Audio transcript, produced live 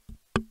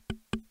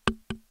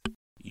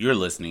You're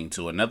listening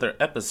to another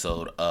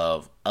episode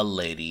of A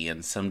Lady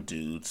and Some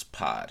Dudes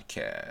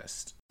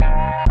podcast.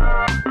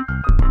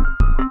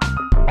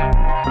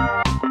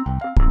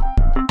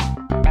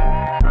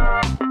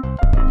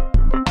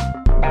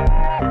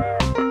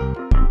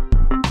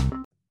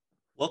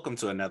 Welcome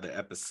to another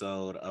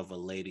episode of A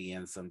Lady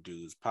and Some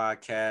Dudes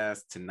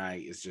podcast.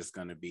 Tonight is just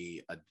going to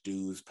be a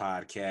dudes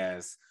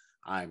podcast.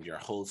 I'm your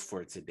host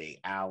for today,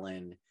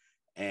 Alan,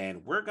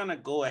 and we're going to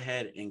go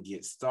ahead and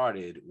get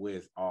started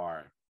with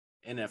our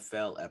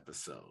NFL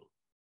episode.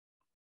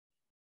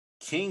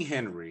 King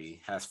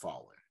Henry has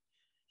fallen.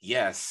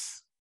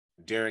 Yes,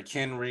 Derrick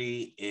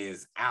Henry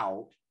is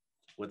out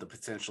with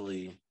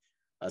potentially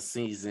a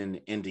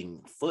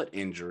season-ending foot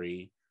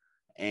injury.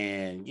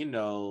 And,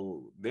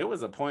 there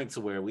was a point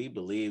to where we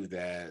believed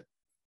that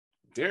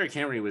Derrick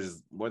Henry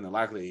was more than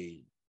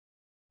likely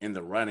in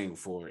the running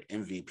for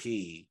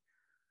MVP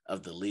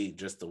of the league,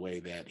 just the way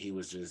that he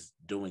was just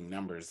doing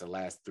numbers the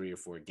last 3 or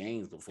 4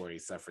 games before he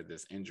suffered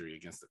this injury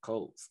against the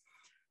Colts.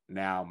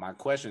 Now, my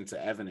question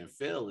to Evan and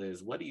Phil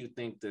is, what do you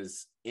think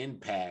this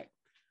impact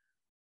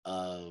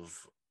of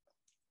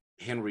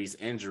Henry's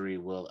injury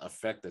will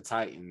affect the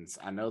Titans?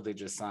 I know they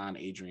just signed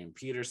Adrian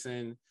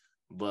Peterson,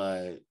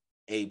 but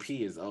AP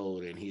is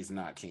old and he's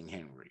not King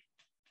Henry.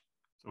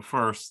 So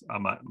first,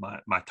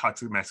 my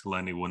toxic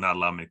masculinity will not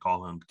allow me to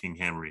call him King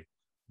Henry,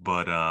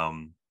 but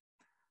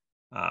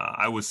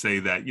I would say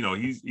that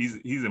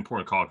he's an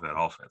important call to that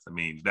offense. I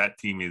mean, that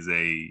team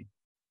the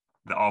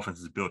offense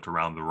is built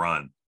around the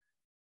run,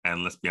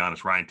 and let's be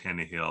honest, Ryan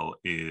Tannehill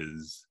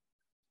is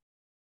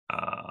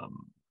an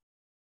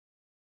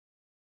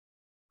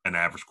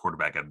average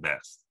quarterback at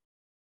best.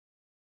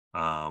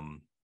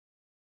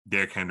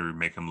 Derrick Henry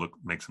makes him look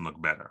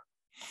better.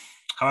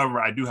 However,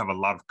 I do have a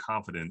lot of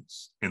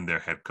confidence in their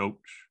head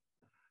coach.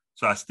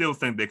 So I still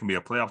think they can be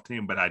a playoff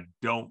team, but I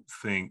don't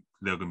think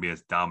they're going to be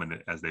as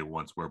dominant as they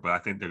once were. But I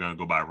think they're going to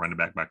go by running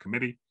back by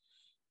committee.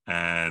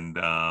 And,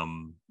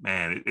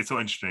 it's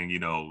so interesting,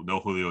 no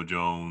Julio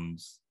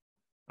Jones,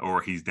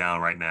 or he's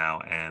down right now.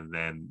 And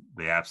then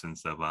the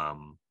absence of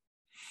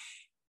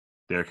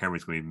Derrick Henry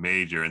is going to be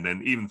major. And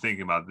then even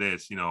thinking about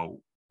this,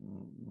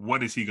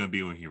 what is he going to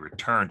be when he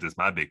returns is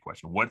my big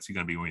question. What's he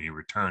going to be when he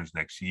returns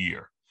next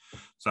year?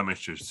 So I'm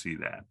interested to see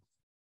that.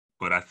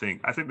 But I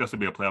think this will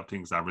be a playoff team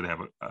because I really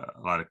have a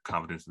lot of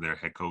confidence in their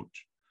head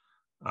coach.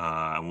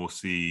 And we'll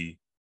see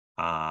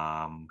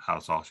how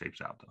this all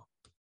shapes out, though.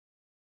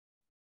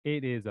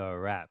 It is a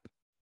wrap.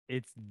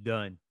 It's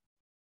done.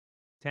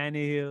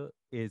 Tannehill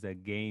is a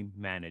game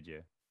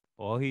manager.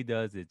 All he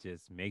does is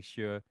just make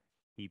sure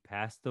he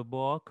passed the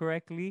ball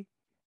correctly.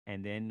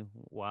 And then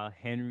while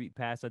Henry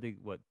passed, I think,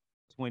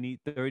 30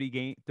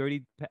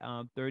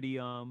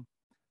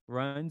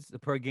 runs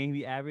per game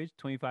he averaged,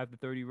 25 to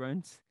 30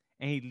 runs.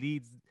 And he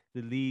leads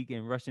the league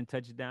in rushing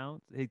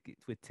touchdowns.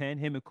 With 10,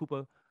 him and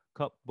Cooper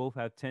Kupp both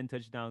have 10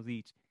 touchdowns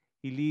each.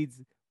 He leads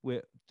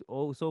with,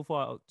 so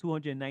far,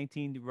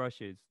 219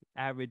 rushes,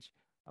 average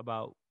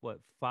about,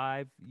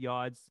 5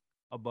 yards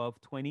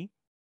above 20.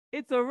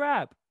 It's a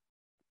wrap.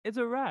 It's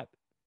a wrap.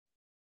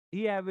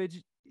 He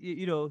averaged,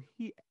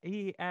 he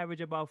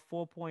averaged about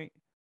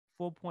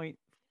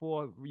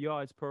 4.4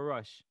 yards per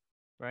rush,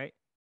 right?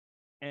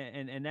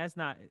 And that's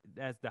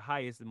the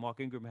highest. Mark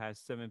Ingram has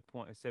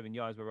 7.7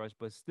 yards per rush,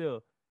 but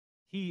still,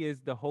 he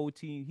is the whole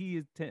team. He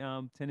is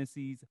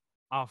Tennessee's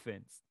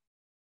offense.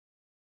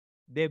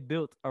 They're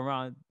built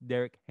around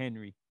Derrick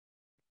Henry.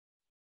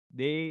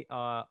 They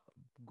are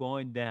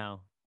going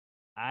down.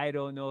 I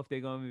don't know if they're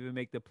going to even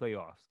make the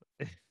playoffs.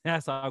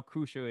 That's how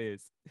crucial it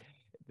is.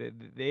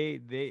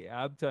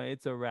 I'm telling you,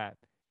 it's a wrap.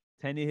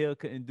 Tannehill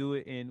couldn't do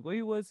it in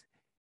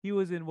he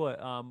was in what?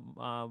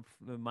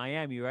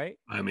 Miami, right?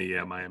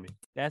 Miami.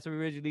 That's where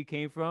he originally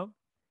came from.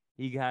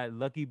 He got a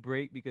lucky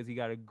break because he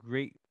got a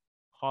great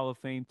Hall of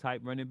Fame type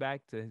running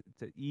back to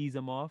ease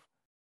him off.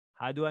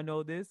 How do I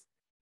know this?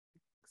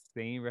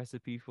 Same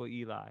recipe for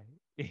Eli.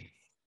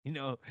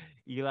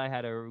 Eli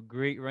had a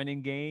great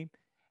running game,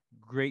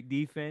 great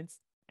defense,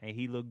 and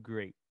he looked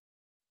great.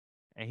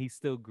 And he's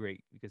still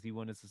great because he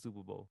won us the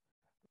Super Bowl.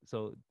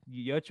 So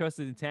your trust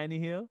in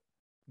Tannehill?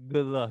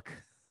 Good luck.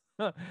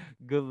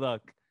 Good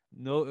luck.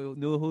 No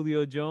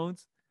Julio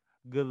Jones.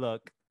 Good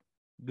luck.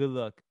 Good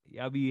luck.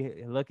 I'll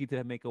be lucky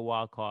to make a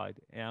wild card,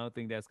 and I don't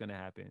think that's gonna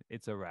happen.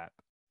 It's a wrap.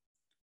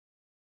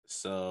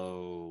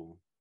 So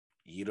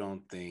you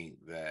don't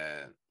think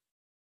that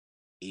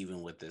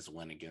even with this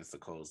win against the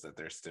Colts that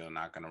they're still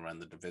not going to run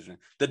the division?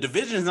 The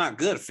division is not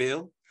good,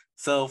 Phil.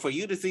 So for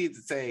you to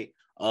say,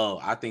 oh,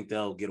 I think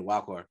they'll get a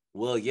wild card.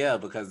 Well, yeah,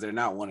 because they're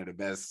not one of the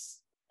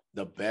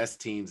best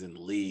teams in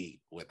the league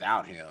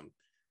without him.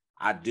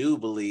 I do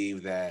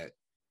believe that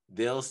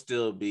they'll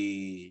still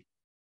be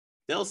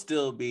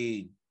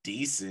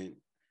decent,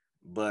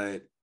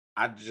 but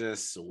I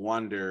just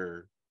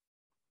wonder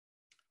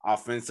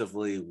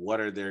offensively what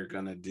are they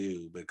going to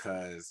do,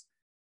 because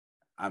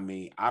I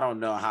don't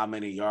know how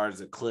many yards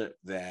a clip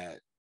that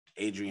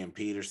Adrian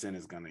Peterson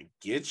is going to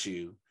get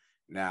you.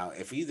 Now,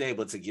 if he's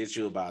able to get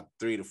you about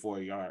 3 to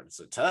 4 yards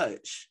a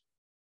touch,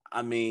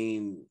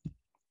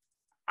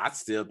 I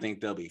still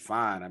think they'll be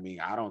fine. I mean,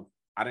 I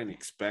didn't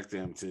expect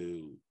them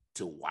to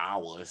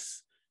wow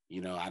us. You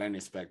know, I didn't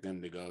expect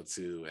them to go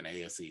to an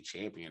AFC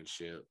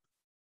championship.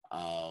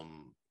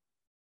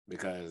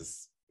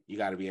 Because you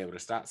got to be able to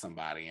stop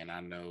somebody. And I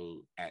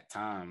know at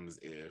times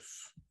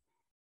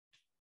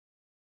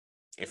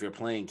if you're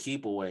playing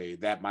keep away,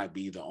 that might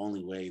be the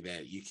only way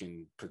that you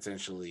can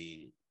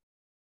potentially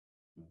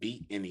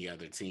beat any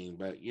other team.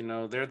 But you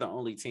know, they're the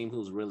only team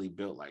who's really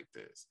built like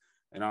this.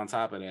 And on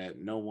top of that,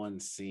 no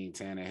one's seen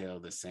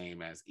Tannehill the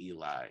same as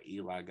Eli.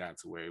 Eli got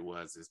to where he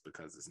was just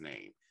because his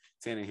name.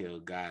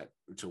 Tannehill got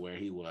to where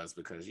he was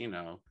because, you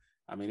know,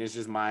 I mean, it's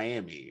just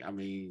Miami. I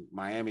mean,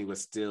 Miami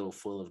was still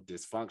full of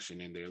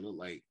dysfunction, and they look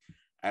like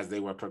as they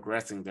were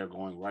progressing, they're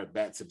going right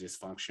back to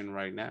dysfunction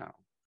right now.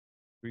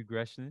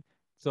 Regression.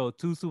 So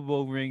 2 Super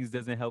Bowl rings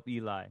doesn't help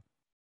Eli.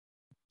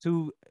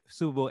 2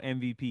 Super Bowl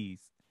MVPs.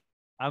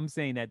 I'm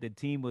saying that the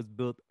team was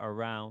built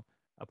around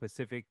a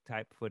specific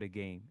type for the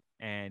game,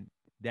 and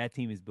that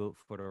team is built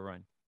for the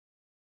run.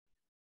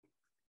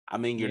 I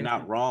mean, you're Yes.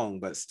 not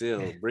wrong, but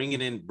still bringing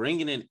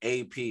in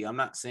AP. I'm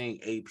not saying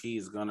AP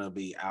is gonna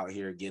be out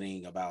here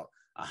getting about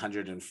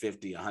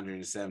 150,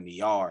 170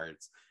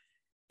 yards.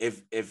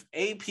 If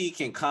AP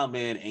can come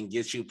in and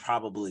get you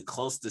probably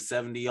close to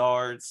 70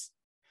 yards,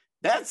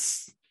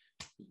 that's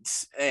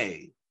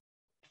hey,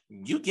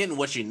 you getting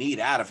what you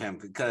need out of him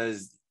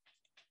because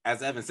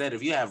as Evan said,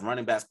 if you have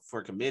running backs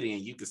for committee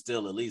and you can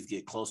still at least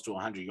get close to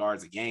 100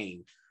 yards a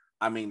game,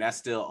 I mean, that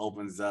still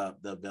opens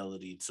up the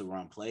ability to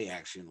run play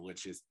action,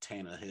 which is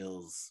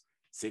Tannehill's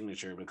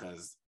signature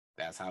because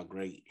that's how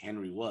great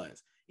Henry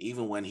was.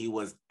 Even when he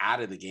was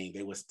out of the game,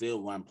 they would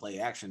still run play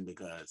action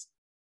because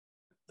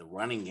the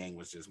running game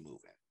was just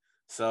moving.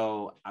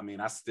 So, I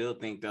mean, I still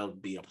think they'll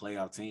be a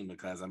playoff team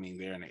because, I mean,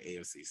 they're in the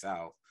AFC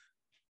South.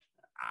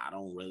 I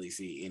don't really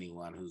see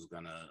anyone who's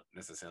going to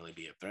necessarily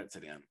be a threat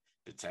to them.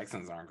 The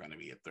Texans aren't going to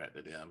be a threat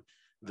to them.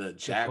 The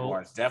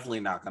Jaguars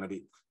definitely not going to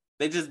be.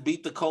 They just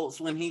beat the Colts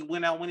when he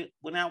went out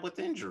with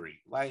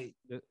injury. Like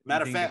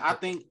matter of fact, I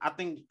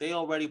think they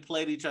already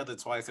played each other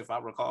twice, if I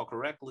recall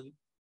correctly.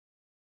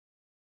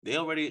 They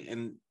already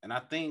and I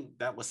think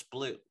that was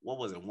split. What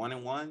was it,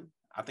 1-1?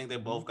 I think they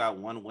both got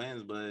 1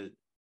 wins, but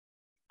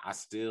I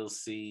still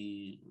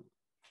see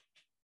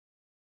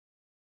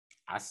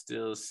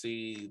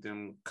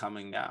them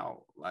coming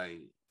out. Like,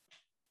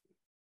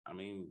 I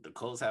mean, the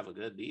Colts have a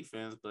good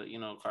defense, but you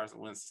know, Carson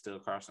Wentz is still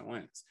Carson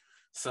Wentz.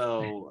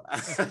 So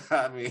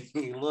I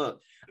mean,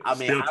 look, I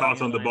mean, still toss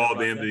on the ball at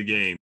the end of the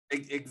game.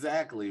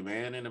 Exactly,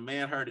 man. And the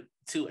man hurt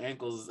 2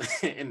 ankles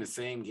in the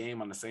same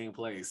game on the same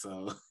play.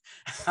 So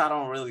I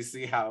don't really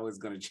see how it's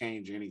going to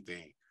change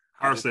anything.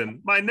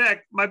 Carson, my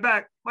neck, my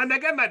back, my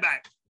neck, and my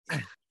back.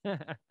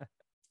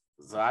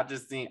 So I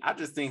just think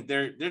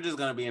they're just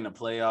going to be in the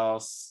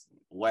playoffs.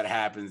 What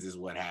happens is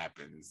what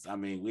happens. I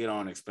mean, we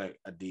don't expect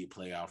a deep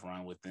playoff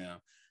run with them,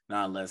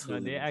 not unless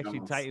they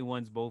actually Titan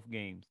won both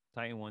games.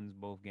 Titan won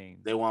both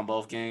games. They won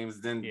both games.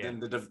 Then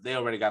they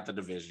already got the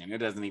division. It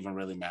doesn't even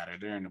really matter.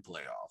 They're in the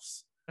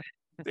playoffs.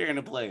 They're in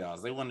the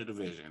playoffs. They won the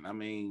division. I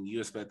mean,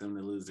 you expect them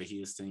to lose to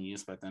Houston. You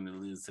expect them to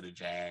lose to the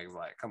Jags.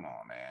 Like, come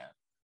on, man.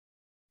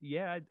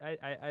 Yeah,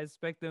 I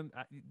expect them.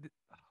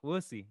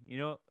 We'll see. You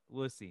know,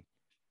 we'll see.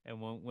 And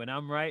when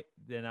I'm right,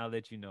 then I'll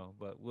let you know.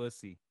 But we'll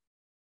see.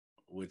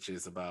 Which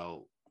is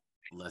about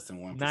less than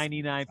 1%.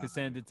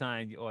 99% of the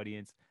time, the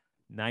audience.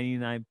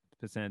 99%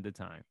 of the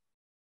time.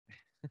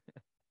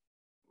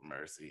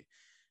 Mercy.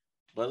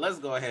 But let's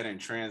go ahead and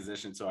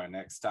transition to our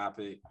next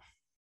topic.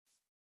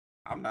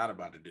 I'm not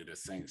about to do the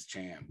Saints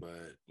chant,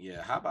 but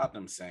yeah, how about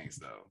them Saints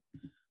though?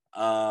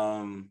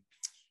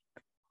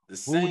 The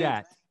Saints. Who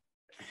that?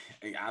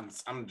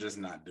 I'm just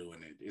not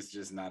doing it. It's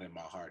just not in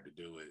my heart to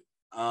do it.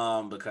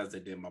 Because they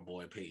did my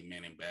boy Peyton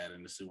Manning bad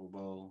in the Super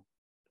Bowl.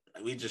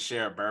 We just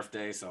share a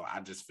birthday, so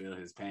I just feel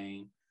his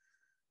pain.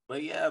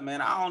 But yeah,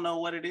 man, I don't know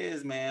what it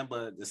is, man.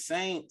 But the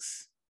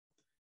Saints,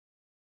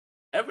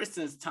 ever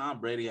since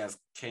Tom Brady has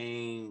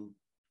came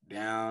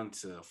down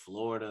to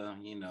Florida,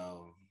 you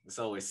know, it's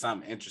always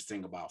something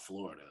interesting about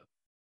Florida,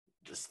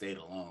 the state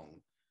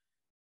alone.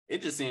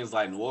 It just seems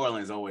like New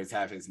Orleans always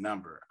have his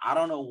number. I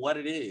don't know what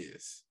it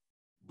is,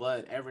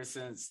 but ever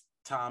since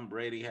Tom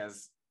Brady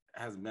has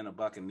been a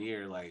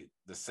Buccaneer, like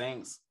the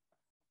Saints,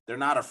 they're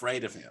not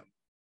afraid of him.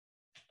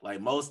 Like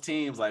most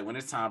teams, like when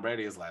it's Tom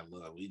Brady, it's like,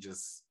 look, we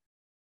just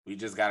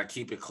got to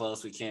keep it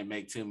close. We can't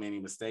make too many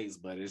mistakes,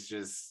 but it's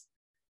just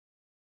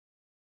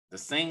the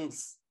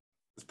Saints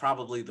is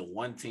probably the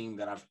one team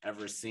that I've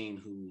ever seen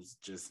who's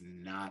just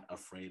not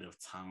afraid of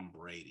Tom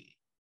Brady.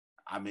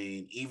 I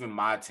mean, even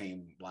my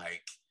team,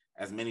 like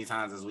as many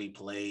times as we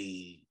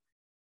play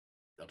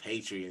the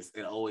Patriots,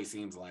 it always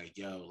seems like,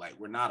 yo, like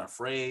we're not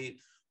afraid,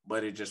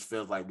 but it just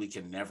feels like we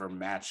can never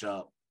match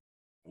up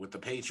with the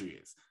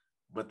Patriots.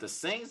 But the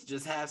Saints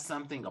just have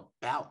something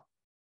about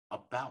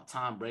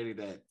Tom Brady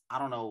that I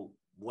don't know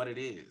what it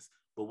is.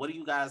 But what do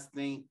you guys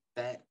think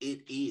that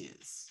it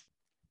is?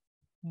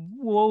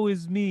 Woe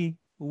is me.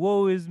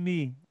 Woe is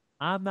me.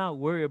 I'm not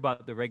worried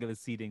about the regular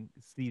season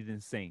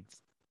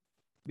Saints.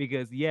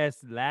 Because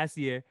yes, last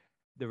year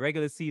the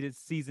regular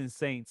season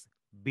Saints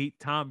beat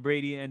Tom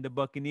Brady and the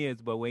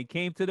Buccaneers, but when it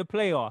came to the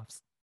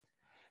playoffs,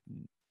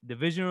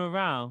 divisional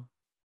round,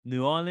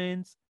 New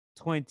Orleans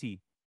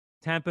 20,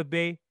 Tampa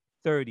Bay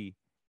 30.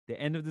 The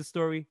end of the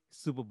story,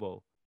 Super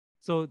Bowl.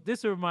 So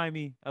this remind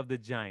me of the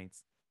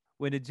Giants.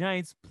 When the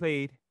Giants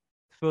played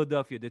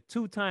Philadelphia, the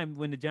two time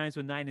when the Giants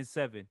were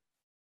 9-7,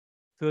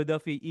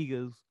 Philadelphia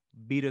Eagles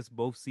beat us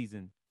both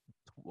seasons,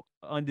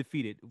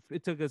 undefeated.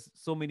 It took us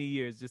so many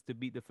years just to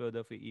beat the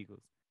Philadelphia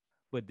Eagles.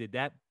 But did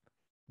that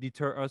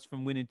deter us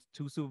from winning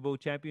two Super Bowl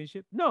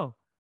championships? No,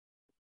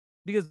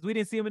 because we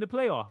didn't see them in the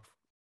playoff.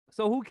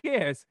 So who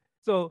cares?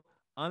 So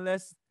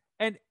unless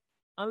and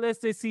unless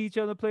they see each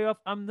other in the playoff,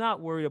 I'm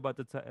not worried about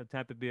the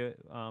Tampa Bay.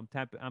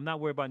 I'm not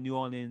worried about New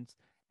Orleans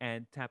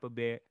and Tampa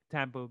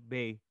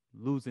Bay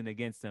losing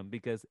against them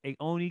because it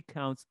only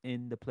counts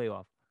in the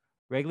playoff.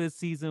 Regular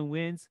season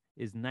wins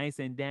is nice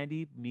and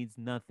dandy, means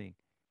nothing.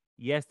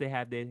 Yes, they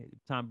have their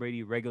Tom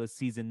Brady regular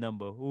season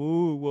number.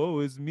 Ooh, woe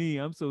is me.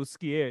 I'm so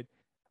scared.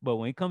 But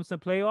when it comes to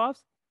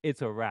playoffs,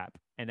 it's a wrap,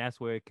 and that's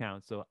where it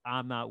counts. So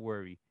I'm not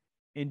worried.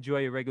 Enjoy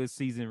your regular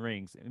season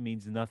rings. It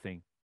means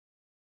nothing.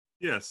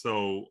 Yeah.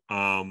 So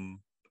I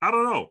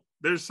don't know.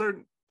 There's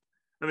certain.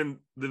 I mean,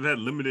 they've had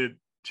limited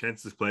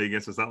chances to play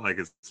against. It's not like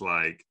it's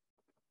like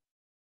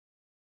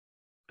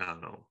I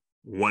don't know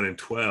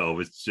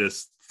 1-12. It's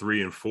just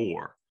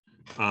 3-4.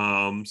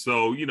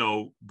 So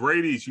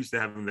Brady's used to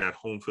having that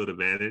home field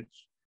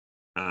advantage.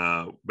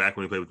 Back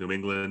when he played with New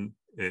England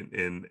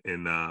in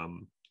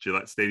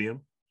Gillette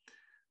Stadium.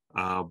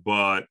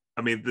 But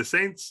I mean, the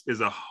Saints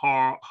is a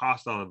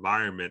hostile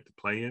environment to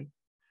play in.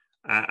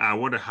 I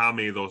wonder how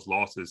many of those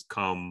losses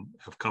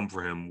have come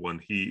for him when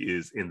he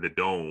is in the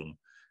dome,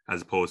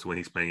 as opposed to when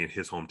he's playing in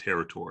his home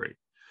territory.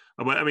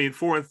 But I mean,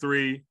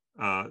 4-3,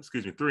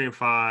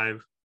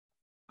 3-5.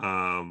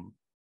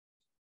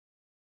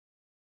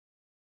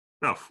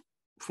 No,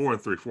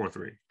 4-3,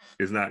 4-3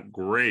 is not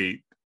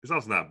great. It's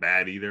also not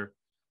bad either.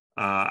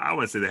 I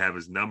wouldn't say they have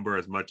his number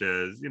as much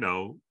as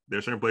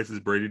there's certain places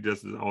Brady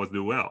doesn't always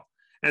do well,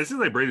 and it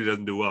seems like Brady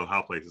doesn't do well in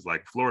hot places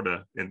like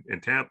Florida and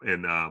Tampa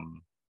and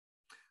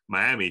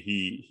Miami.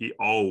 He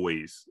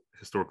always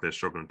historically has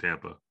struggled in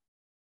Tampa.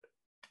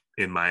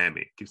 In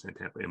Miami, keep saying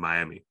Tampa in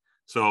Miami.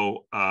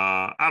 So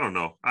I don't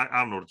know. I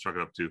don't know what to chalk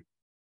it up to.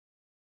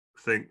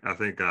 I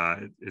think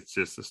it's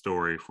just a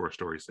story for a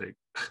story's sake.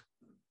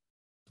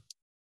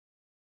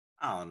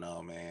 I don't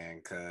know, man,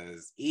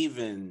 because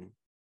even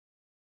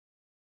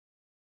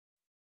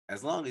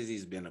as long as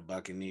he's been a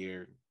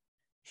Buccaneer,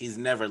 he's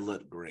never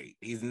looked great.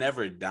 He's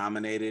never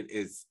dominated.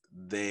 If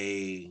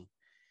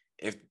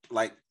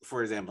like,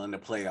 for example, in the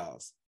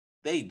playoffs,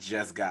 they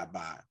just got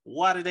by.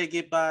 Why did they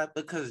get by?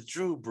 Because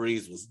Drew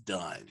Brees was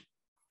done.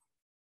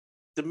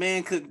 The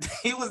man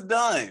he was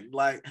done.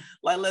 Like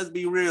let's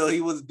be real,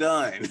 he was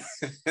done.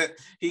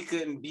 he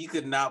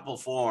could not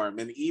perform.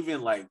 And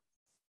even like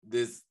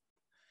this,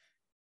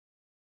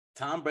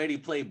 Tom Brady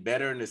played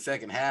better in the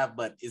second half,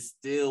 but it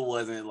still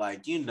wasn't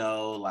like,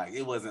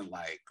 it wasn't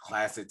like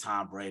classic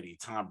Tom Brady.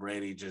 Tom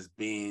Brady just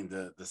being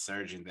the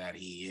surgeon that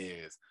he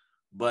is.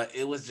 But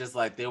it was just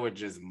like there were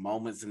just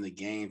moments in the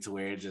game to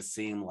where it just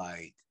seemed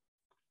like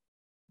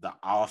the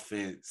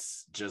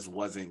offense just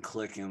wasn't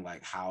clicking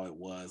like how it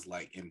was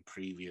like in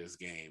previous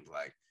games.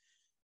 Like,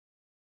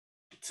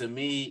 to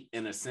me,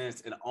 in a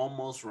sense, it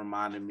almost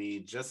reminded me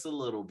just a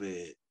little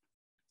bit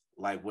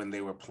like when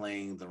they were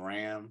playing the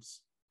Rams.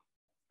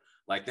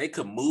 Like they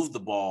could move the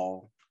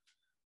ball,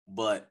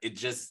 but it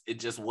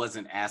just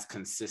wasn't as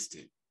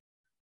consistent,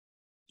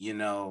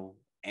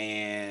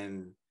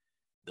 And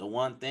the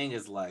one thing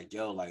is like,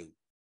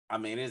 I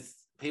mean, it's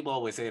people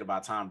always say it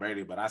about Tom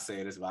Brady, but I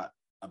say it's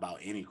about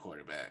any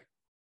quarterback.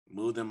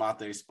 Move them off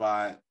their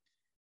spot.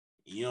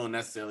 You don't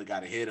necessarily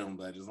got to hit him,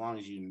 but as long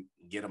as you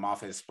get him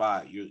off his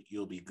spot,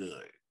 you'll be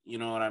good. You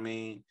know what I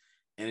mean?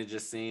 And it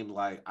just seemed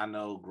like, I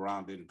know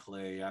Gronk didn't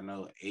play, I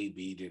know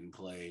AB didn't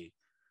play,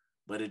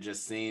 but it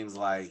just seems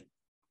like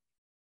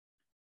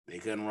they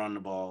couldn't run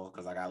the ball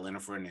because I got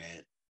Leonard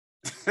Fournette.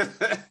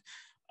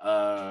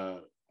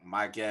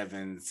 Mike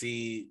Evans.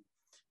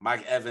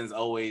 Mike Evans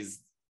always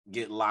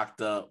get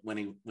locked up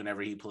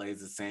whenever he plays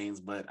the Saints,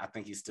 but I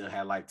think he still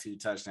had like 2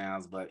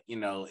 touchdowns. But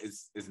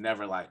it's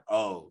never like,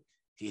 oh,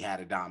 he had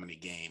a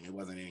dominant game. It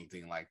wasn't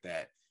anything like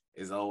that.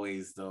 It's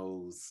always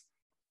those,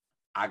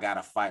 I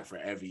gotta fight for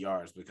every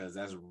yards, because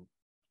that's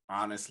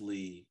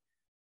honestly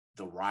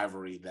the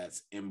rivalry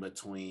that's in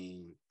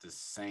between the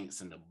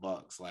Saints and the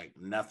Bucks. Like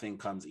nothing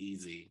comes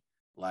easy.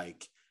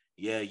 Like,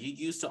 yeah, you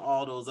used to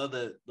all those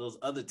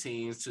other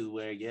teams to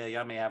where, yeah,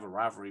 y'all may have a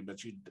rivalry,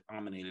 but you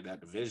dominated that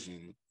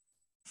division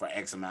for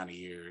X amount of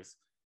years.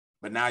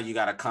 But now you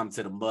got to come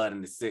to the mud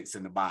and the six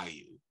and the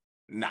bayou.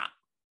 Nah.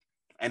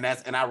 And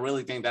I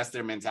really think that's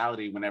their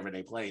mentality whenever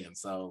they play him.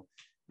 So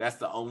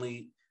that's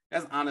honestly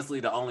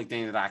the only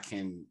thing that I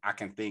can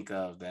think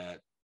of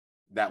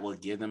that will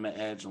give them an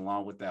edge,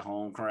 along with that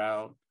home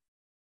crowd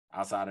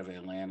outside of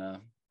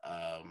Atlanta,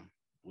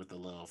 with the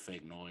little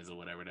fake noise or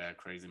whatever that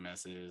crazy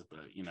mess is. But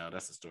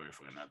that's a story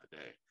for another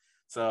day.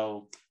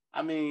 So,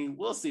 I mean,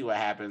 we'll see what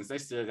happens. They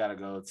still got to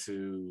go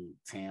to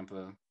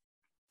Tampa.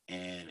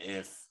 And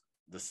if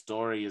the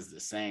story is the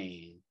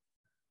same,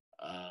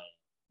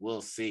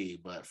 we'll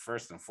see. But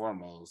first and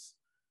foremost,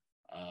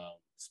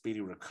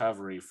 speedy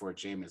recovery for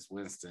Jameis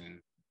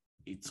Winston.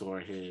 He tore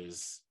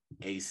his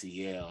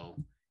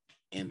ACL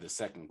in the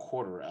second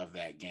quarter of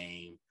that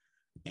game.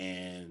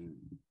 And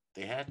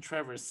they had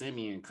Trevor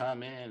Siemian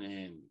come in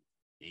and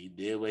he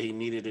did what he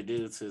needed to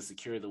do to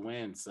secure the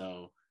win.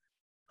 So,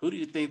 who do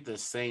you think the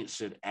Saints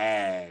should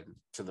add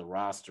to the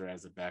roster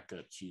as a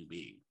backup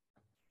QB?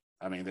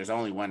 I mean, there's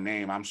only one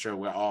name I'm sure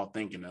we're all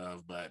thinking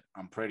of, but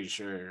I'm pretty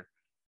sure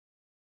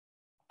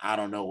I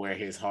don't know where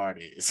his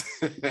heart is.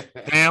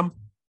 Cam?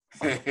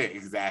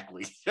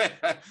 Exactly.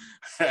 I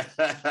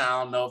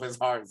don't know if his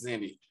heart's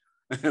in it,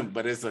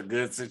 but it's a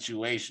good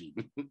situation.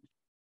 I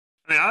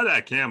mean, I'd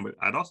add Cam, but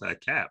I'd also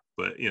add Cap.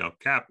 But,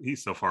 Cap,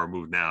 he's so far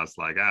removed now. It's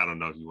like, I don't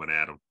know if you want to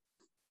add him.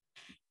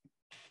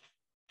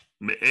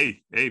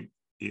 Hey,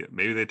 yeah,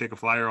 maybe they take a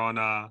flyer on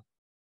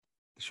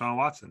Deshaun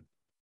Watson.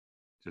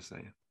 Just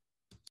saying.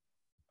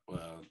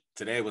 Well,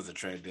 today was a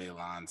trade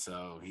deadline,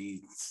 so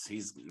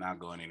he's not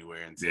going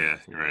anywhere. Yeah,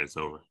 you're right. It's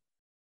over.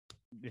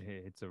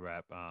 It's a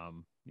wrap.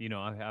 I'm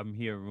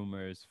hearing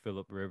rumors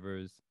Philip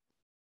Rivers,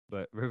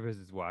 but Rivers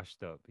is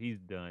washed up.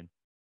 He's done.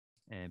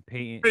 And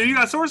Peyton. Hey, you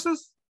got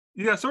sources?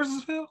 You got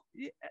sources, Phil?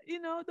 Yeah,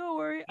 don't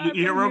worry.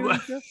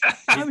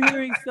 I'm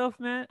hearing stuff,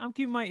 man. I'm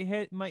keeping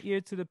my ear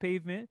to the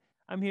pavement.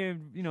 I'm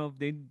hearing,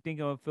 they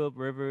think of Philip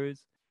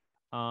Rivers.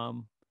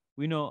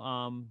 We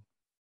know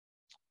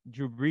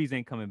Drew Brees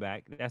ain't coming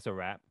back. That's a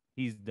wrap.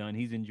 He's done.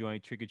 He's enjoying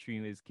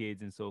trick-or-treating with his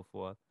kids and so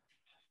forth.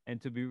 And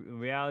to be in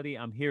reality,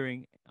 I'm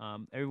hearing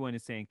everyone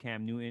is saying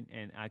Cam Newton,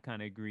 and I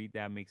kind of agree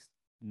that makes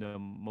the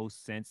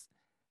most sense.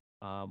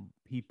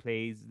 He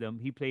played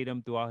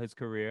them throughout his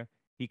career.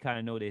 He kind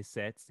of know their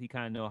sets. He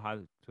kind of know how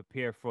to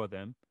prepare for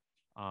them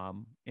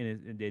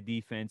in their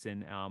defense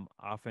and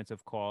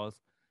offensive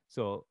calls.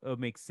 So it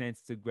makes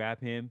sense to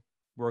grab him,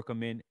 work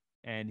him in,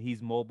 and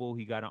he's mobile.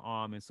 He got an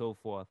arm and so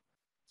forth.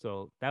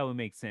 So that would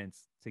make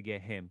sense to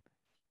get him.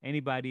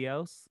 Anybody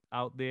else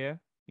out there?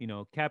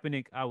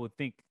 Kaepernick, I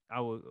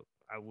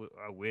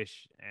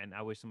wish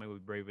somebody was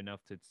brave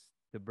enough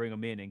to bring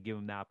him in and give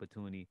him the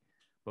opportunity.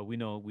 But we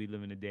know we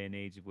live in a day and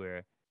age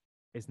where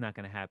it's not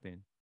going to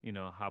happen.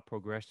 How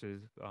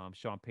progressive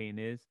Sean Payton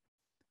is.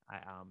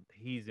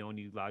 He's the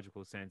only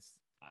logical sense.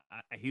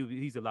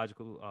 He's a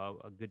logical,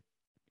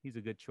 he's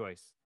a good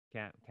choice,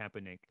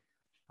 Kaepernick.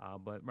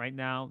 But right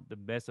now, the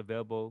best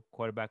available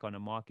quarterback on the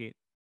market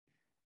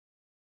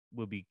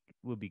will be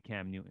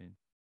Cam Newton.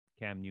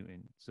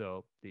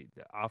 So the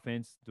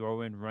offense,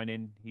 throwing,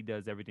 running, he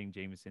does everything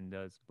Jameson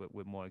does, but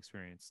with more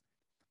experience.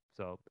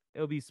 So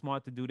it'll be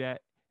smart to do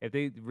that. If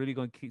they really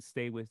gonna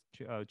stay with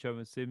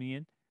Trevor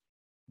Siemian,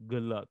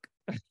 good luck.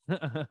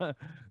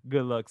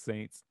 Good luck,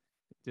 Saints.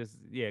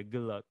 Good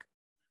luck.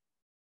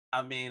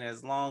 I mean,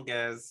 as long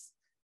as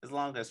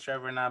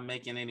Trevor not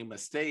making any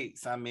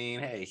mistakes, I mean,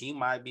 hey, he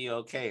might be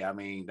okay. I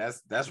mean,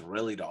 that's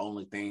really the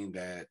only thing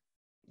that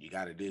you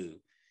got to do.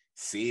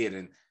 See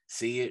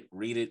it,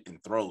 read it,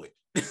 and throw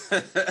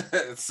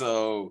it.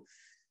 So,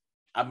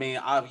 I mean,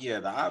 the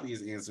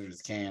obvious answer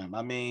is Cam.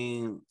 I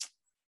mean,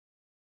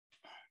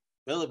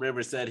 Philip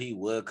Rivers said he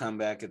would come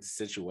back if the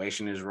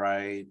situation is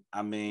right.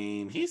 I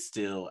mean, he's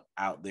still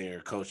out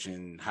there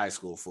coaching high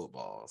school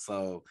football.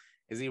 So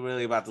is he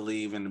really about to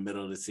leave in the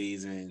middle of the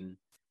season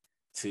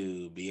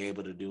to be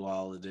able to do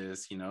all of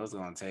this? It's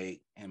going to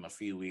take him a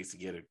few weeks to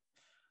get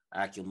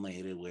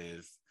acclimated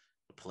with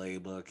the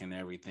playbook and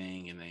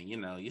everything. And then,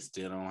 you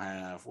still don't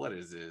have, what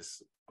is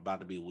this, about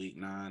to be week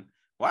 9?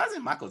 Why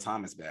isn't Michael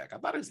Thomas back? I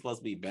thought he was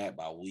supposed to be back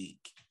by week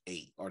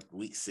 8 or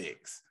week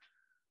 6.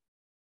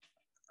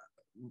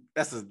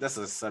 That's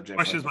a subject.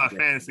 Questions my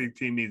fantasy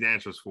team needs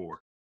answers for.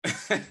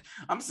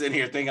 I'm sitting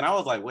here thinking, I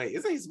was like, wait,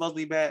 isn't he supposed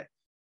to be back?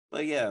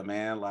 But yeah,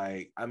 man,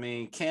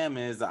 Cam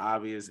is the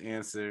obvious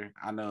answer.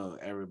 I know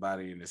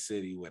everybody in the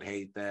city would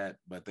hate that,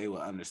 but they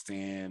would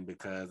understand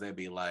because they'd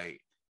be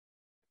like,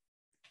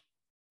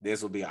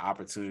 this will be an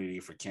opportunity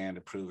for Cam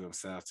to prove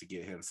himself, to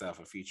get himself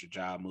a future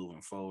job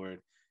moving forward.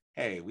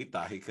 Hey, we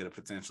thought he could have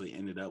potentially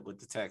ended up with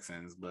the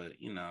Texans, but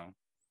you know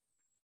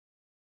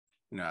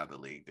how the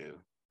league do.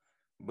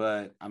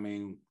 But I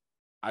mean,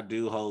 I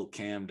do hope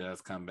Cam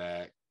does come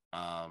back,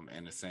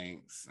 and the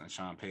Saints and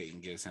Sean Payton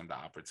gives him the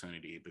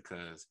opportunity,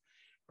 because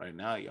right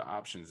now your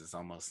options is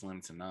almost slim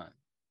to none,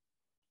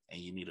 and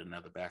you need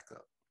another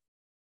backup.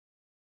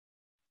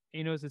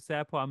 It's a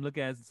sad part. I'm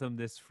looking at some of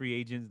this free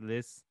agents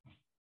list.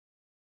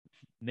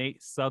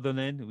 Nate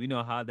Sutherland, we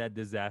know how that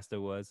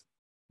disaster was.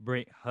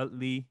 Barrett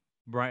Huntley,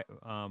 Brian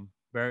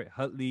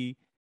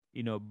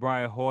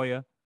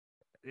Hoyer.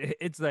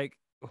 It's like,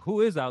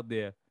 who is out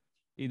there?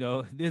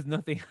 There's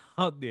nothing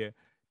out there.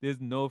 There's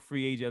no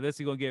free agent unless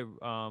you're gonna get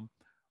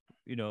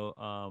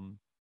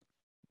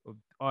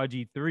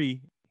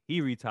RG3.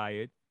 He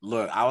retired.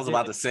 Look, I was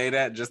about to say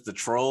that just to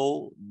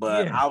troll,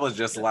 but yeah. I was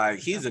just like,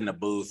 he's in the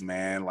booth,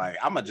 man. Like,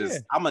 I'm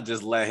gonna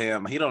just let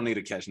him. He don't need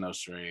to catch no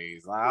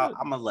strays. I'm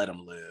gonna let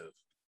him live.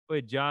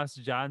 with Josh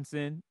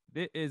Johnson.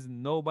 There is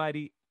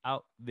nobody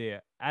out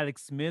there.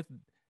 Alex Smith,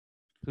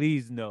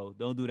 please no,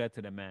 don't do that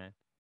to the man.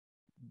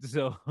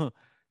 So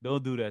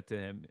don't do that to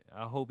him.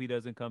 I hope he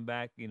doesn't come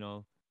back.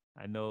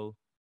 I know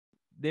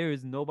there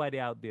is nobody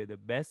out there. The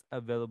best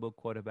available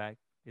quarterback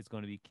is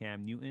going to be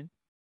Cam Newton,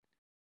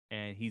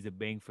 and he's a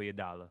bang for your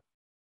dollar.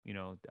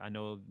 I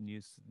know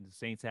the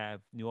Saints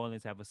have New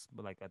Orleans have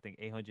like I think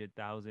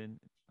 800,000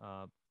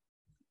 for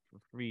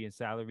free in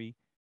salary.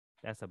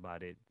 That's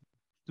about it.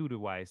 Do the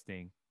wise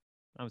thing.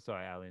 I'm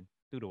sorry, Alan.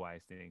 Do the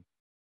wise thing.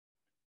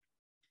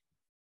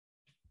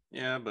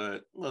 Yeah,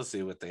 but we'll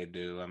see what they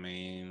do. I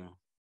mean,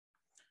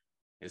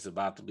 it's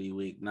about to be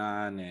week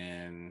 9,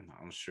 and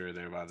I'm sure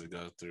they're about to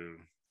go through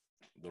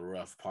the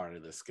rough part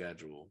of the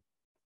schedule.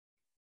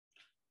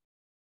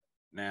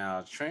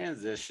 Now,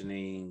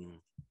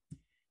 transitioning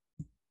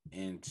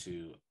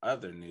into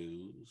other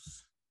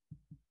news,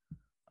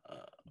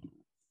 uh,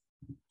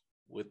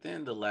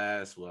 within the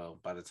last, well,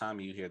 by the time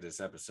you hear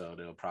this episode,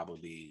 it'll probably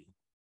be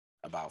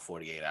about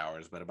 48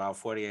 hours, but about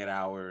 48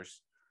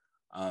 hours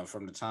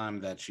from the time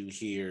that you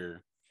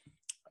hear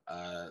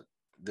uh,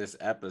 this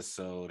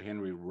episode,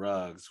 Henry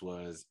Ruggs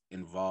was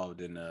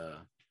involved in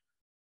a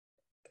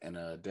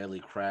deadly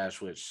crash,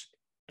 which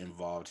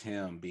involved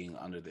him being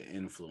under the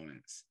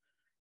influence.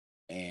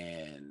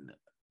 And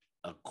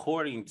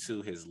according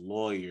to his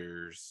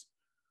lawyers,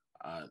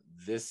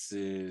 this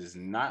is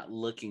not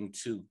looking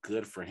too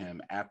good for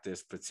him at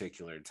this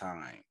particular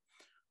time.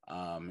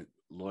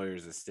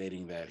 Lawyers are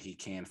stating that he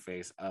can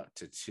face up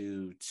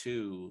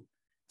to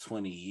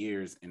 20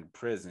 years in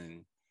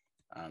prison,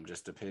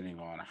 just depending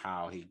on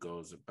how he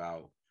goes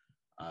about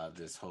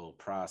this whole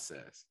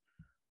process.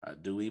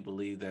 Do we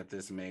believe that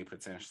this may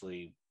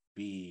potentially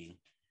be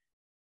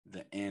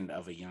the end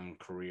of a young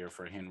career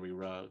for Henry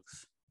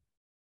Ruggs?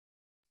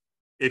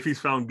 If he's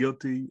found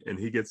guilty and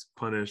he gets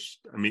punished,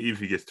 I mean, if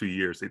he gets 2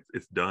 years,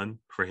 it's done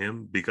for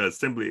him, because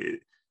simply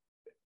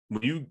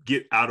when you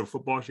get out of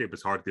football shape,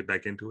 it's hard to get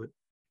back into it.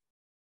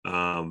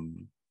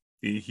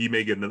 He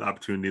may get another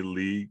opportunity in the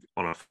league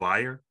on a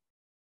flyer,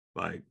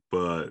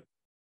 but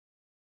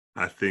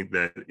I think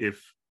that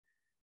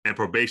and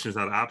probation is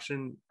not an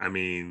option. I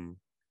mean,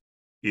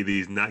 either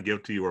he's not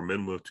guilty or a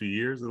minimum of 2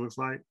 years, it looks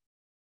like.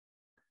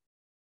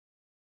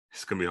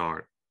 It's gonna be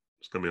hard.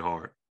 It's gonna be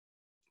hard.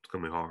 It's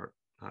gonna be hard.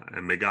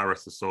 And may God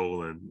rest his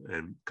soul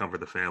and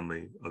comfort the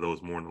family of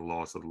those mourning the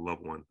loss of the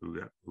loved one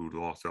who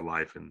lost their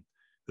life in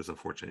this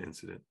unfortunate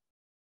incident.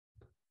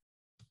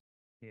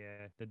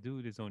 Yeah, the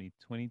dude is only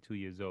 22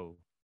 years old.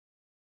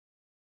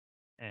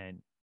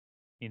 And,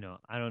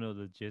 I don't know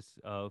the gist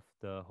of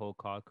the whole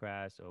car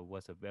crash or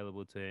what's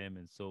available to him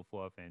and so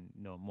forth. And,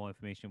 more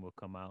information will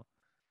come out.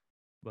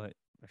 But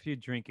if you're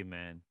drinking,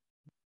 man,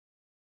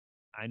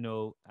 I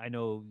know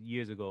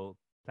years ago,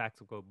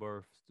 Tactical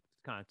Birth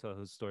kind of told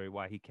his story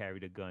why he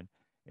carried a gun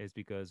is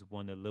because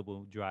one of the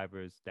liberal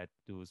drivers that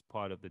was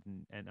part of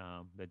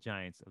the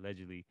Giants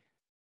allegedly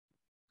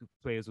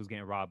players was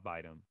getting robbed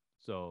by them.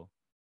 So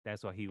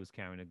that's why he was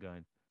carrying a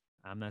gun.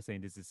 I'm not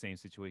saying this is the same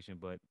situation,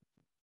 but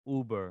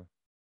Uber,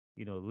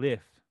 Lyft,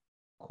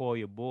 call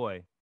your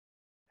boy,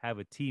 have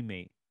a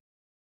teammate,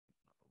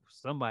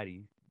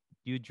 somebody.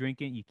 You're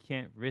drinking, you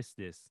can't risk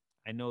this.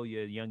 I know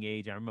you're a young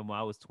age. I remember when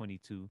I was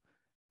 22,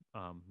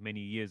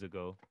 many years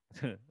ago,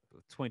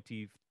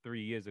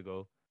 23 years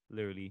ago,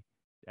 literally,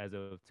 as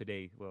of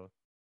today. Well,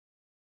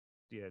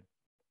 yeah,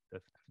 the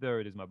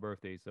third is my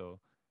birthday, so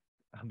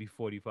I'll be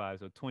 45.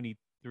 So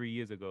 23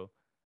 years ago,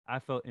 I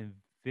felt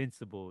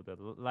invincible. The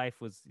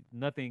life was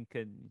nothing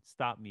could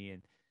stop me,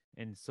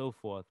 and so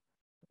forth.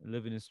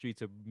 Living in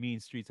mean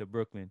streets of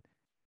Brooklyn,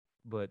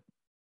 but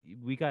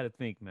we got to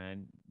think,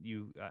 man.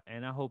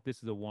 And I hope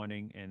this is a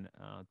warning and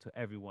to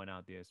everyone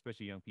out there,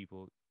 especially young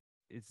people.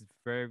 It's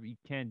very you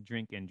can't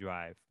drink and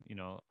drive.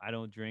 I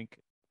don't drink.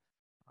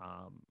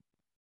 Um,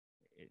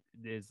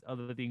 there's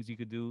other things you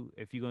could do.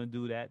 If you're gonna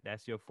do that,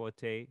 that's your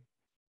forte.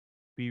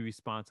 Be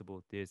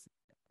responsible. There's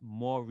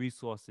more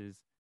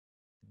resources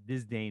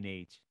this day and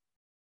age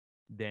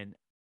than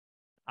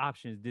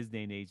options this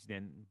day and age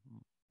than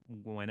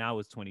when I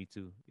was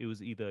 22. It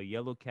was either a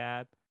yellow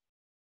cab,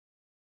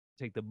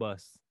 take the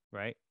bus,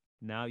 right?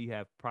 Now you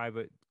have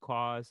private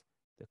cars,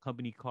 the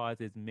company cars.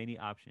 There's many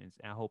options.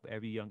 And I hope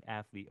every young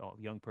athlete or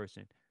young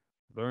person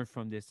learn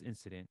from this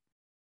incident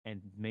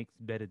and makes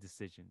better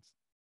decisions.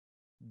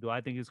 Do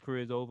I think his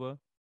career is over?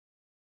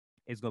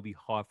 It's gonna be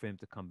hard for him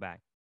to come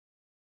back.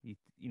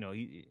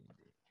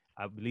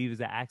 I believe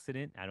it's an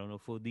accident. I don't know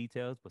full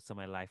details, but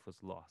somebody's life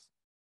was lost,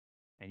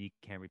 and you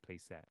can't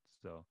replace that.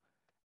 So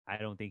I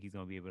don't think he's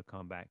gonna be able to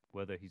come back,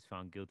 whether he's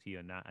found guilty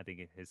or not. I think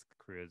his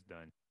career is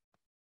done.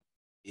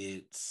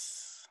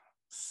 It's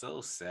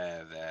so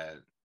sad that,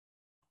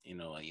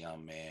 a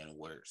young man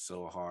worked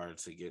so hard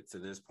to get to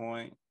this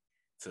point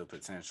to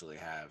potentially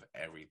have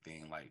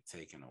everything like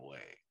taken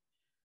away.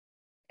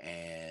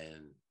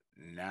 And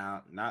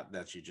now, not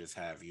that you just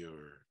have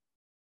your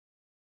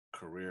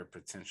career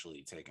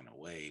potentially taken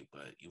away,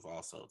 but you've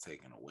also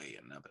taken away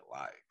another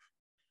life.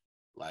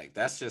 Like,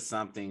 that's just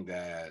something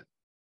that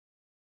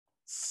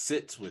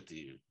sits with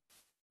you.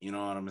 You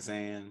know what I'm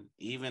saying?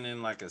 Even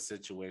in like a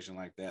situation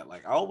like that.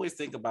 Like I always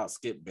think about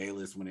Skip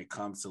Bayless when it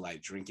comes to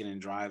like drinking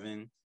and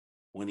driving.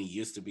 When he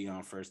used to be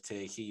on First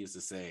Take, he used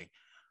to say,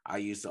 I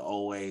used to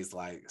always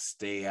like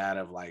stay out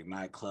of like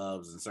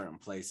nightclubs and certain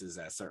places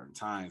at certain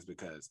times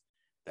because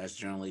that's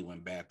generally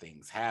when bad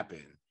things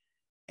happen.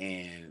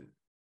 And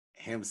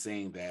him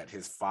saying that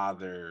his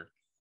father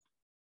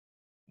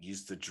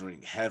used to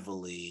drink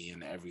heavily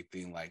and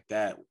everything like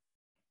that,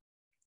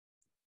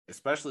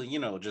 especially, you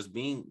know, just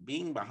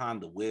being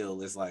behind the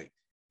wheel is like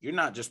you're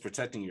not just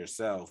protecting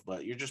yourself,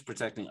 but you're just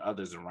protecting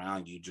others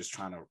around you, just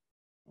trying to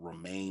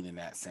remain in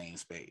that same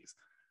space.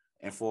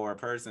 And for a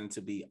person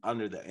to be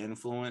under the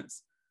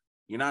influence,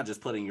 you're not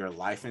just putting your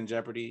life in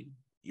jeopardy,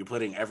 you're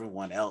putting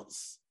everyone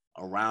else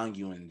around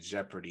you in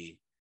jeopardy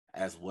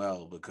as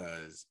well,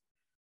 because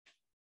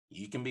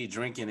you can be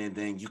drinking and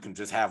then you can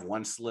just have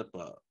one slip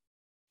up.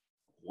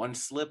 One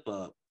slip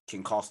up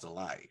can cost a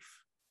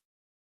life.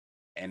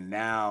 And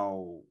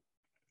now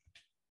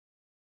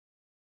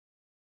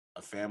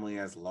a family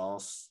has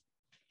lost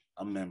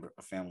a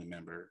family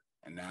member,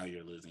 and now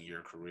you're losing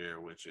your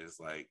career, which is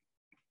like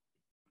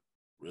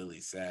really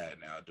sad.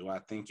 Now, do I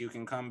think you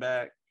can come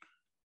back?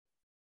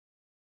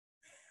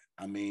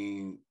 I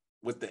mean,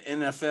 with the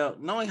NFL,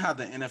 knowing how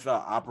the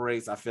NFL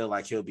operates, I feel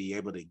like he'll be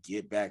able to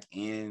get back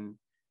in,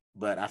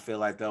 but I feel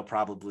like they'll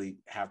probably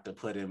have to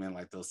put him in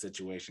like those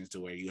situations to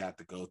where you have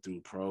to go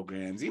through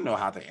programs. You know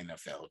how the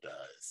NFL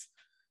does.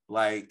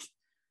 Like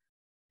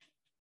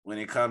when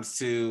it comes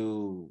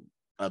to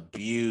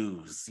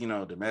abuse, you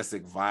know,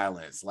 domestic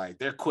violence, like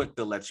they're quick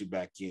to let you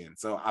back in.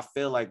 So I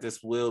feel like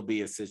this will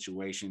be a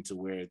situation to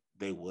where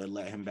they would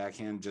let him back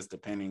in, just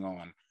depending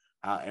on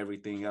how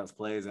everything else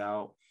plays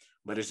out.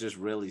 But it's just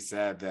really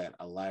sad that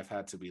a life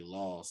had to be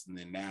lost. And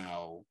then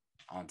now,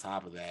 on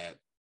top of that,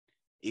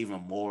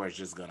 even more is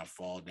just going to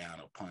fall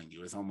down upon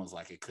you. It's almost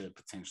like it could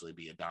potentially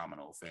be a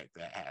domino effect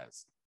that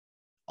has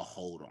a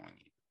hold on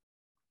you.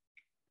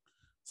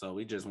 So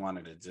we just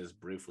wanted to just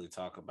briefly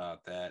talk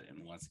about that.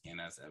 And once again,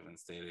 as Evan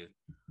stated,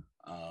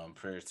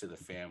 prayers to the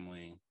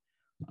family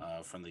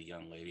from the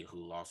young lady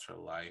who lost her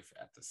life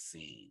at the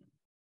scene.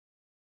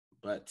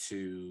 But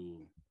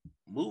to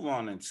move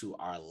on into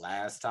our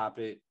last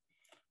topic,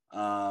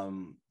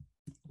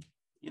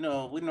 you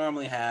know, we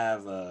normally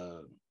have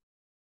a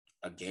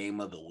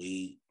game of the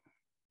week.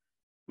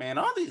 Man,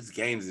 all these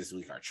games this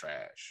week are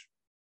trash.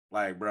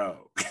 Like,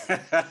 bro,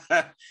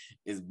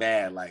 it's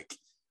bad. Like,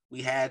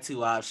 we had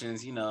two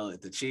options. You know,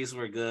 if the Chiefs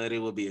were good, it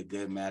would be a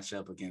good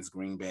matchup against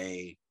Green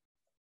Bay.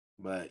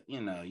 But, you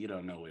know, you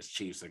don't know which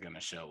Chiefs are going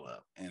to show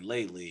up. And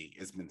lately,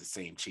 it's been the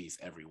same Chiefs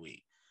every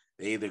week.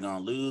 They're either going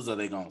to lose or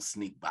they're going to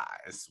sneak by.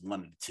 It's one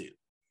of the two.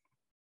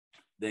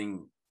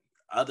 Then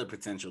other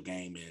potential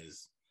game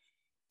is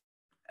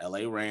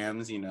LA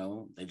Rams. You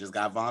know, they just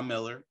got Von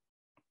Miller.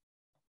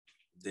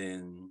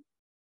 Then,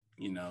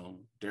 you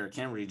know, Derrick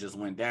Henry just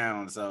went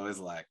down. So it's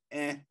like,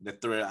 the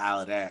thrill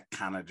out of that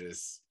kind of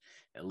just,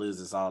 it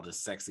loses all the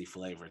sexy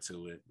flavor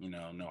to it. You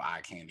know, no eye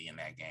candy in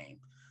that game.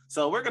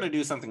 So we're going to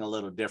do something a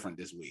little different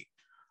this week.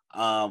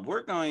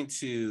 We're going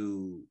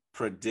to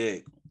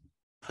predict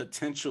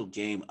potential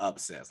game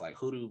upsets. Like,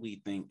 who do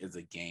we think is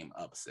a game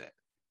upset?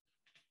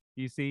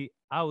 You see,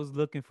 I was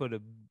looking for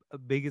the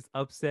biggest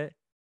upset,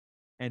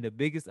 and the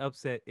biggest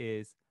upset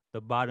is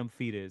the bottom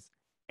feeders.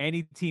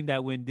 Any team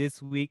that win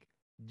this week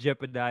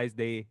jeopardize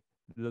the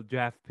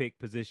draft pick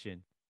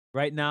position.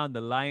 Right now, the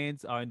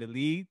Lions are in the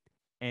lead,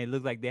 and it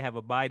looks like they have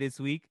a bye this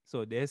week,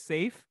 so they're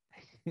safe.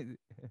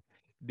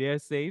 They're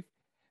safe.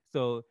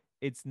 So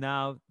it's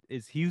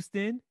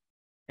Houston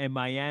and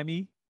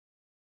Miami,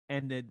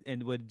 and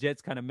what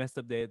Jets kind of messed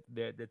up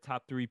their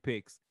top three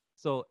picks.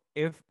 So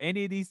if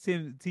any of these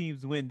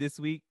teams win this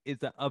week,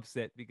 it's an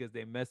upset because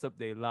they mess up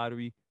their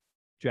lottery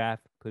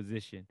draft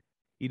position.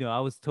 You know,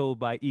 I was told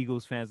by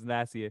Eagles fans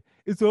last year,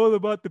 it's all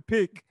about the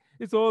pick.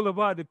 It's all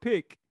about the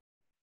pick.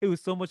 It was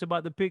so much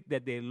about the pick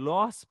that they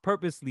lost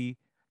purposely,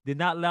 did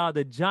not allow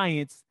the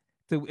Giants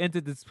to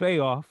enter this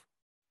playoff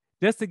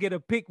just to get a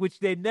pick which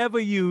they never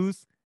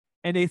use,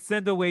 and they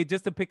sent away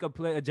just to pick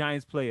a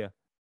Giants player,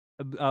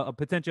 a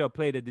potential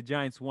player that the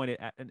Giants wanted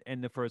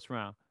in the first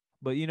round.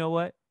 But you know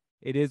what?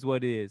 It is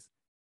what it is.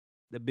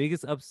 The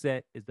biggest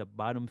upset is the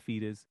bottom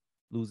feeders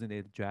losing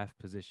their draft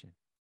position.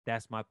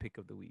 That's my pick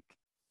of the week.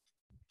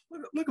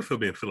 Look at Phil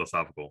being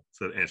philosophical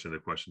instead of answering the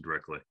question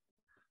directly.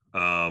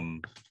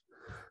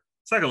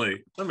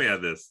 Secondly, let me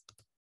add this.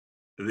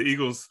 The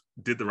Eagles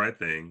did the right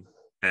thing,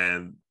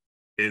 and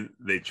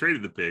they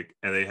traded the pick,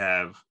 and they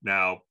have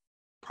now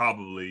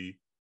probably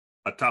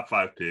a top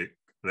 5 pick.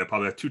 They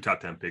probably have 2 top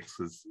 10 picks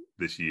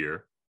this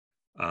year.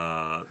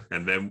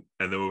 And then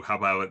how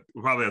about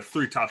we probably have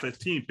 3 top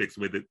 15 picks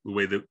the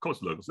way the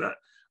coach looks.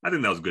 I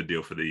think that was a good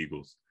deal for the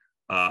Eagles.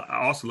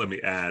 Also, let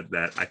me add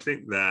that I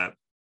think that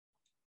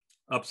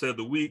upset of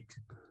the week,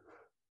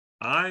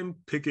 I'm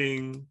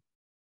picking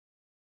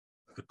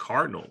the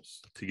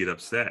Cardinals to get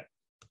upset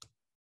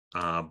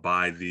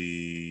by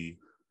the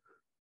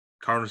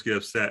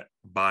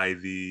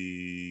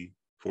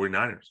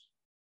 49ers.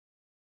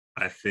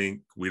 I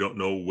think we don't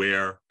know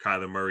where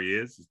Kyler Murray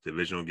is. It's a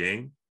divisional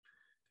game.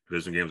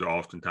 Divisional games are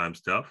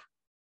oftentimes tough.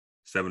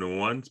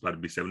 7-1. It's about to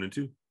be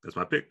 7-2. That's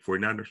my pick.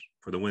 49ers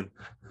for the win.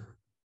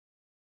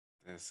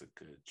 That's a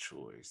good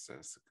choice.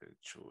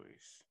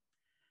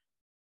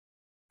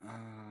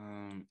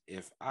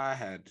 If I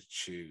had to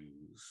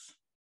choose,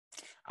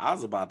 I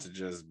was about to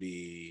just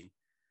be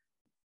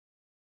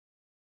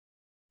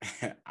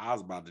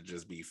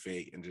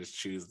fake and just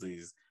choose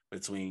these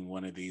between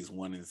one of these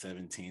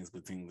 1-7 teams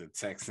between the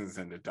Texans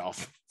and the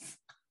Dolphins.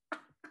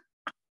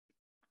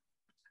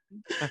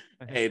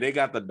 Hey, they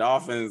got the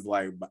Dolphins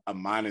like a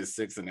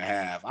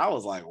 -6.5. I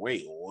was like,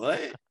 wait,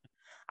 what?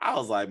 I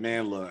was like,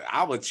 man, look,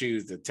 I would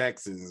choose the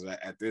Texans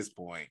at this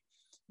point.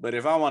 But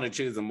if I want to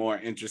choose a more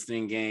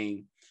interesting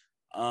game,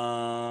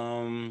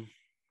 I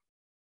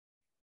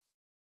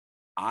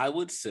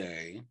would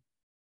say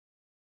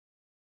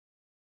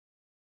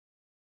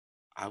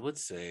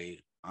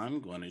I'm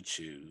going to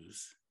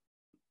choose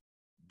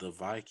the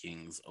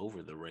Vikings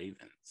over the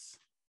Ravens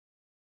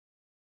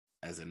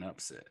as an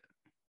upset.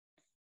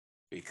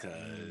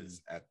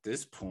 Because at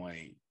this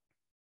point,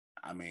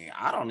 I mean,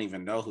 I don't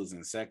even know who's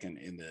in second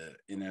in the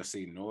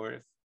NFC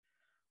North,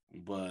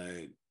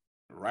 but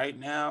right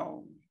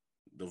now,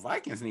 the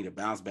Vikings need a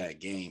bounce back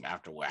game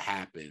after what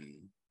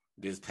happened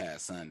this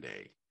past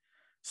Sunday.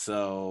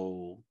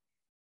 So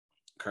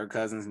Kirk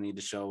Cousins need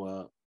to show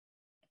up,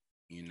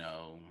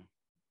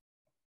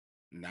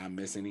 not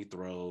miss any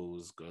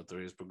throws, go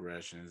through his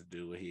progressions,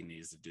 do what he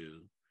needs to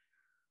do.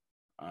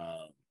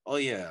 Oh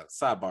yeah,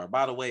 sidebar.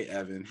 By the way,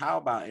 Evan, how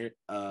about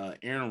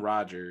Aaron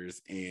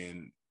Rodgers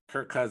and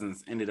Kirk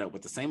Cousins ended up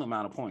with the same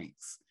amount of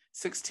points,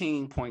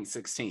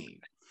 16.16.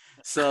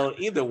 So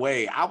either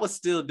way, I was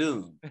still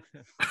doomed.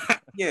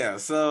 Yeah.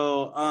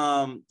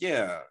 So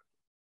yeah.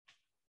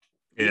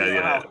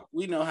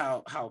 We know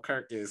how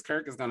Kirk is.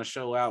 Kirk is gonna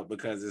show out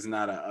because it's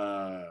not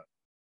a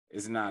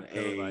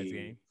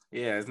game.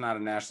 Yeah, it's not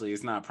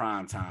it's not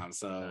prime time.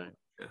 So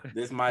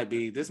this might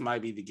be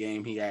the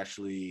game he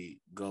actually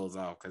goes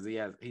off because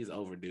he's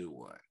overdue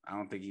one. I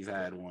don't think he's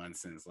had one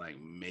since like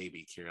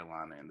maybe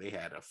Carolina, and they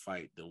had a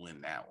fight to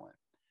win that one.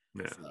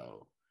 Yeah.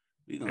 So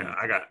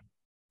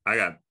I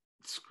got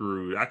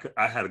screwed.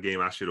 I had a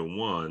game I should have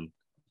won,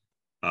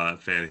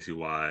 fantasy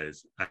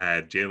wise. I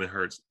had Jalen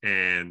Hurts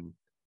and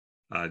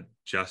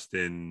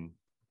Justin.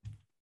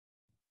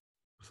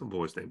 What's the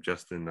boy's name?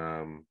 Justin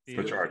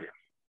Charger.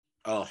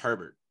 Oh,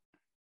 Herbert.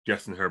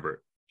 Justin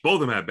Herbert.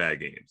 Both of them had bad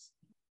games.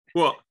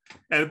 Well,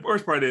 and the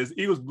worst part is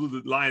Eagles blew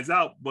the Lions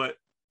out, but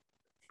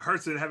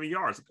Hurts didn't have any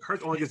yards.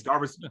 Hurts only gets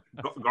garbage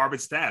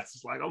stats.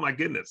 It's like, oh my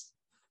goodness.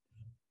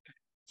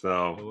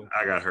 So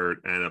I got hurt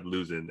and ended up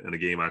losing in a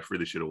game I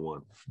really should have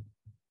won.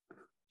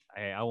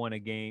 I won a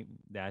game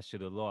that I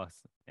should have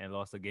lost and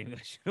lost a game that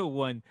I should have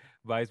won,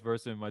 vice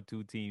versa in my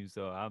two teams.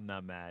 So I'm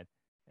not mad.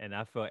 And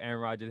I felt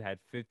Aaron Rodgers had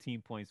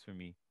 15 points for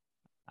me.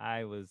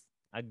 I'm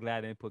glad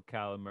I didn't put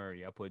Kyler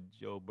Murray. I put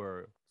Joe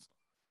Burrow.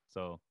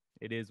 So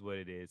it is what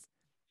it is.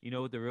 You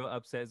know what the real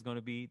upset is going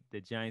to be? The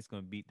Giants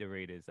going to beat the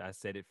Raiders. I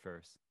said it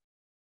first.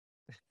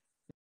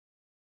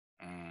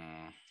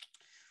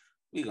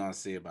 We're going to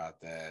see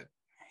about that.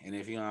 And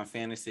if you're on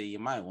fantasy, you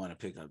might want to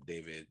pick up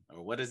David,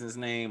 or what is his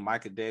name?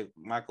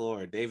 Michael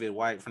or David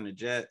White from the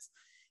Jets.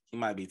 He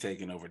might be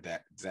taking over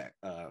Zach.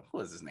 Who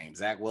is his name?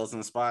 Zach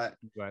Wilson's spot.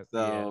 Right.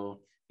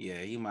 So yeah,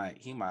 he might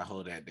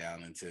hold that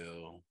down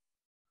until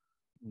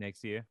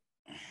next year.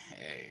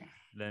 Hey.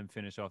 Let him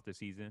finish off the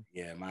season.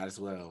 Yeah, might as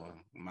well,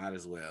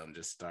 and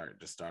just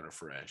start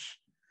afresh.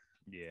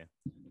 Yeah.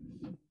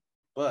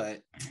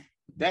 But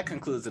that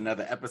concludes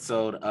another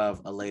episode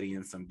of A Lady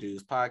and Some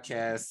Dudes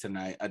podcast.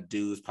 Tonight, a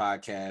Dudes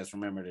podcast.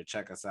 Remember to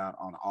check us out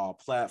on all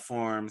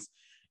platforms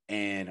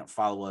and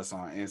follow us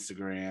on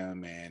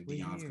Instagram. And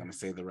Dion's going to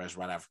say the rest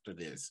right after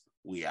this.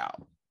 We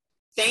out.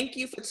 Thank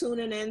you for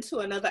tuning in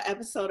to another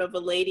episode of A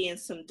Lady and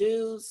Some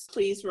Dudes.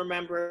 Please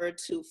remember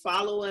to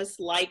follow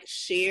us, like,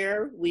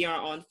 share. We are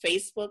on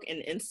Facebook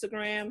and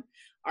Instagram.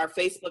 Our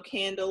Facebook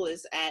handle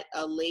is at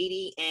A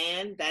Lady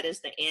and, that is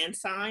the and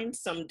sign,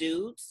 Some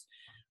Dudes.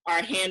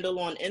 Our handle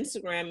on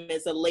Instagram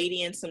is A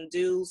Lady and Some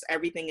Dudes.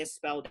 Everything is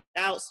spelled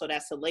out, so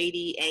that's A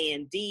Lady, A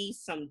and D,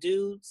 Some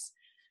Dudes.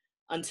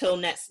 Until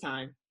next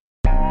time.